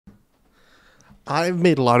I've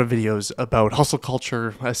made a lot of videos about hustle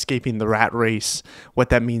culture, escaping the rat race, what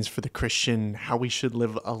that means for the Christian, how we should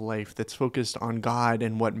live a life that's focused on God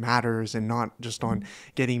and what matters and not just on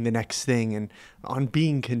getting the next thing and on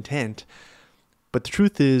being content. But the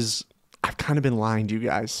truth is, I've kind of been lying to you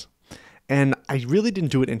guys. And I really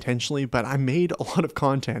didn't do it intentionally, but I made a lot of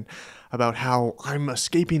content about how I'm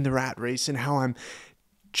escaping the rat race and how I'm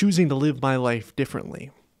choosing to live my life differently.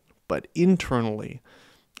 But internally,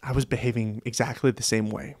 I was behaving exactly the same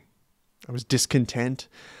way. I was discontent.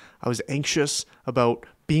 I was anxious about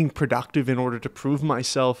being productive in order to prove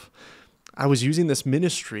myself. I was using this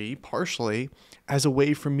ministry partially as a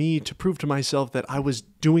way for me to prove to myself that I was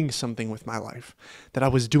doing something with my life, that I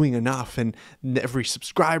was doing enough. And every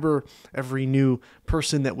subscriber, every new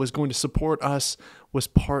person that was going to support us was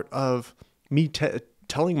part of me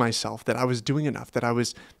telling myself that I was doing enough, that I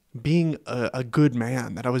was being a good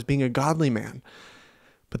man, that I was being a godly man.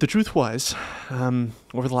 But the truth was,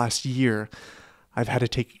 over the last year, I've had to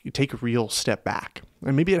take a real step back.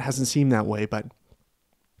 And maybe it hasn't seemed that way, but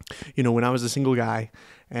when I was a single guy,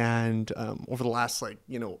 and over the last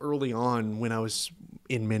early on when I was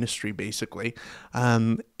in ministry, basically,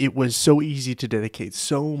 it was so easy to dedicate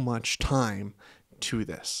so much time to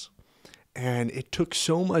this, and it took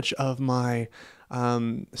so much of my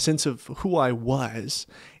sense of who I was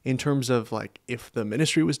in terms of like, if the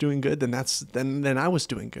ministry was doing good, then I was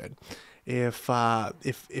doing good.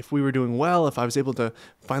 If we were doing well, if I was able to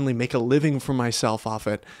finally make a living for myself off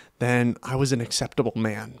it, then I was an acceptable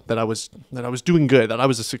man, that I was doing good, that I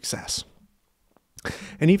was a success.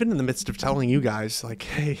 And even in the midst of telling you guys like,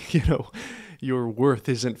 hey, your worth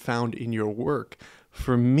isn't found in your work,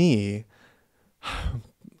 for me,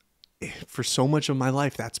 for so much of my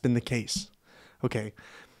life, that's been the case. Okay,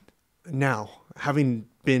 now, having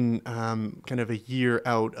been kind of a year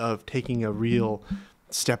out of taking a real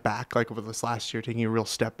step back, like over this last year, taking a real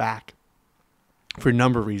step back for a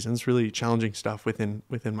number of reasons, really challenging stuff within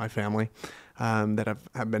my family, that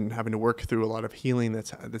I've been having to work through, a lot of healing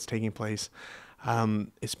that's taking place.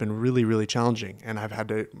 It's been really, really challenging, and I've had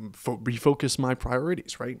to refocus my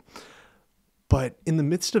priorities, right? But in the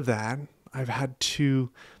midst of that, I've had to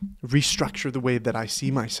restructure the way that I see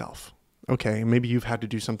myself. Okay, maybe you've had to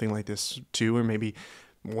do something like this too, or maybe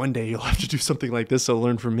one day you'll have to do something like this. So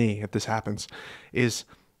learn from me if this happens, is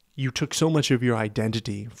you took so much of your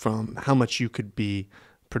identity from how much you could be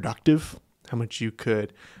productive, how much you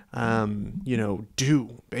could,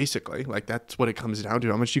 do, basically. Like, that's what it comes down to,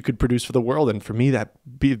 how much you could produce for the world. And for me,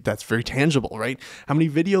 that's very tangible, right? How many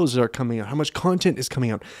videos are coming out? How much content is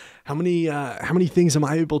coming out? How many things am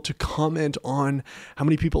I able to comment on? How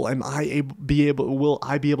many people will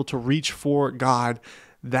I be able to reach for God?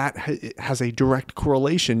 That has a direct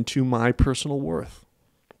correlation to my personal worth.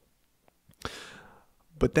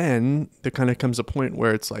 But then there kind of comes a point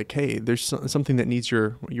where it's like, hey, there's something that needs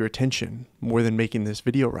your attention more than making this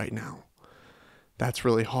video right now. That's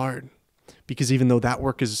really hard, because even though that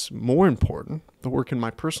work is more important, the work in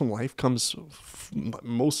my personal life has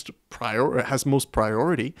most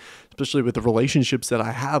priority, especially with the relationships that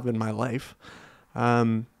I have in my life.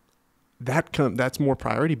 That's more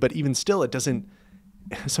priority. But even still,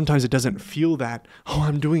 sometimes it doesn't feel that, oh,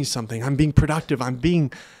 I'm doing something, I'm being productive, I'm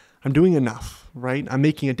doing enough, right? I'm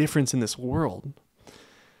making a difference in this world.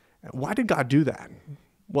 Why did God do that?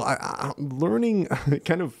 Well, I'm learning,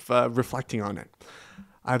 kind of reflecting on it,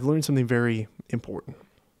 I've learned something very important,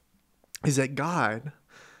 is that God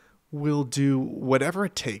will do whatever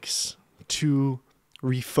it takes to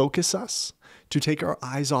refocus us, to take our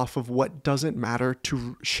eyes off of what doesn't matter,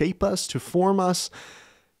 to shape us, to form us,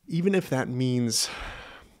 even if that means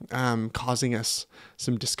causing us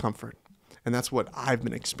some discomfort. And that's what I've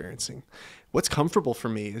been experiencing. What's comfortable for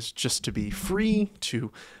me is just to be free,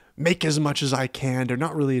 to make as much as I can, to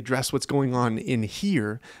not really address what's going on in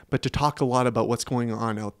here, but to talk a lot about what's going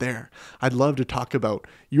on out there. I'd love to talk about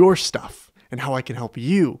your stuff and how I can help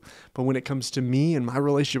you. But when it comes to me and my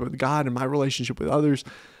relationship with God and my relationship with others,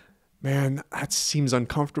 man, that seems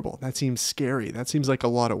uncomfortable. That seems scary. That seems like a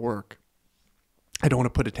lot of work. I don't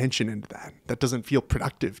want to put attention into that. That doesn't feel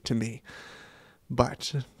productive to me.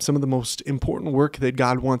 But some of the most important work that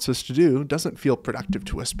God wants us to do doesn't feel productive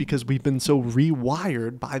to us, because we've been so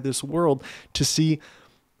rewired by this world to see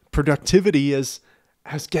productivity as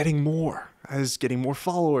getting more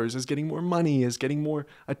followers, as getting more money, as getting more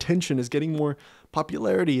attention, as getting more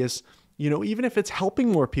popularity, as, even if it's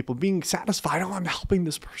helping more people, being satisfied, oh, I'm helping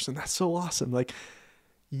this person, that's so awesome. Like,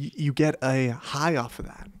 you get a high off of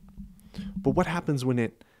that. But what happens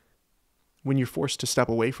when you're forced to step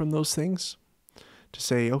away from those things? To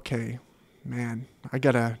say, okay, man, I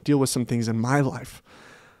got to deal with some things in my life.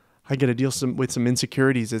 I got to deal with some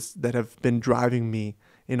insecurities that have been driving me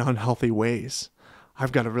in unhealthy ways.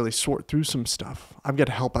 I've got to really sort through some stuff. I've got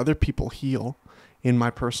to help other people heal in my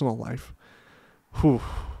personal life. Whew.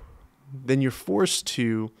 Then you're forced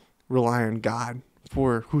to rely on God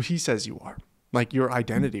for who he says you are, like your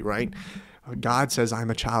identity, right? God says I'm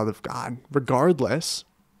a child of God, regardless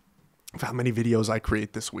of how many videos I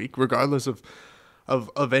create this week, regardless of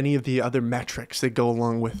any of the other metrics that go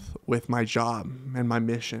along with my job and my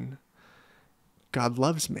mission. God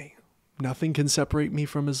loves me. Nothing can separate me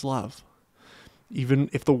from his love. Even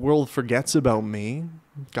if the world forgets about me,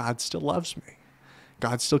 God still loves me.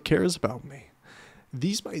 God still cares about me.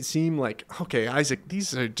 These might seem like, okay, Isaac,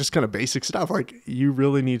 these are just kind of basic stuff. Like, you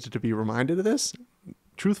really needed to be reminded of this?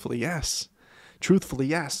 Truthfully, yes. Truthfully,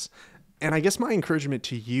 yes. And I guess my encouragement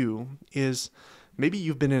to you is maybe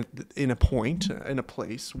you've been in a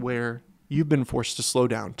place where you've been forced to slow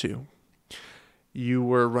down too. You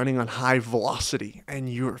were running on high velocity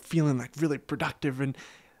and you're feeling like really productive and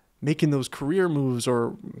making those career moves,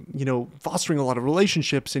 or, fostering a lot of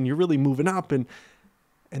relationships, and you're really moving up, and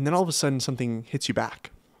then all of a sudden something hits you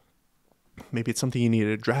back. Maybe it's something you need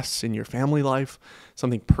to address in your family life,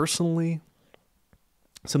 something personally,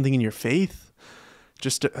 something in your faith,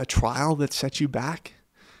 just a trial that sets you back.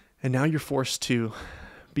 And now you're forced to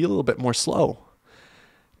be a little bit more slow,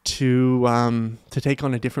 to take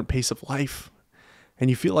on a different pace of life,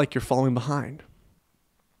 and you feel like you're falling behind.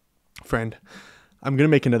 Friend, I'm going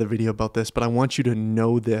to make another video about this, but I want you to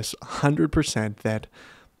know this 100%, that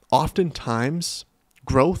oftentimes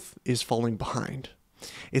growth is falling behind.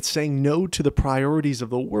 It's saying no to the priorities of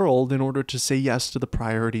the world in order to say yes to the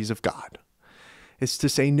priorities of God. It's to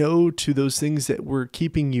say no to those things that were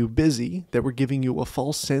keeping you busy, that were giving you a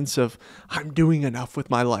false sense of, I'm doing enough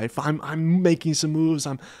with my life. I'm making some moves.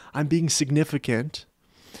 I'm being significant.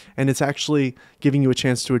 And it's actually giving you a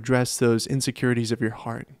chance to address those insecurities of your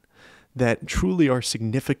heart, that truly our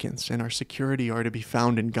significance and our security are to be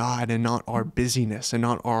found in God, and not our busyness, and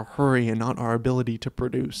not our hurry, and not our ability to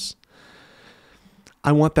produce.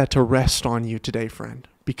 I want that to rest on you today, friend,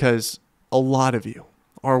 because a lot of you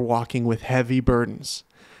are walking with heavy burdens.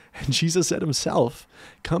 And Jesus said himself,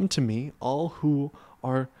 come to me, all who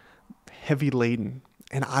are heavy laden,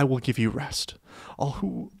 and I will give you rest. All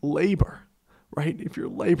who labor, right? If you're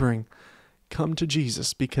laboring, come to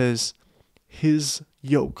Jesus, because his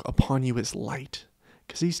yoke upon you is light,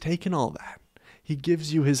 because he's taken all that. He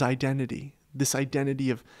gives you his identity, this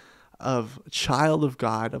identity of child of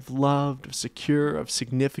God, of loved, of secure, of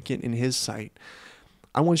significant in his sight.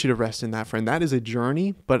 I want you to rest in that, friend. That is a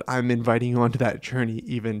journey, but I'm inviting you onto that journey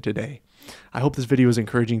even today. I hope this video is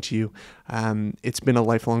encouraging to you. It's been a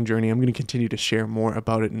lifelong journey. I'm going to continue to share more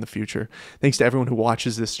about it in the future. Thanks to everyone who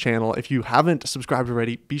watches this channel. If you haven't subscribed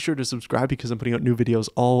already, be sure to subscribe, because I'm putting out new videos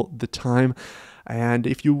all the time. And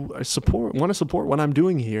if you want to support what I'm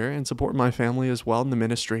doing here and support my family as well in the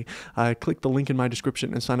ministry, click the link in my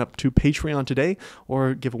description and sign up to Patreon today,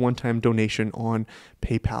 or give a one-time donation on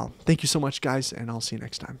PayPal. Thank you so much, guys, and I'll see you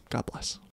next time. God bless.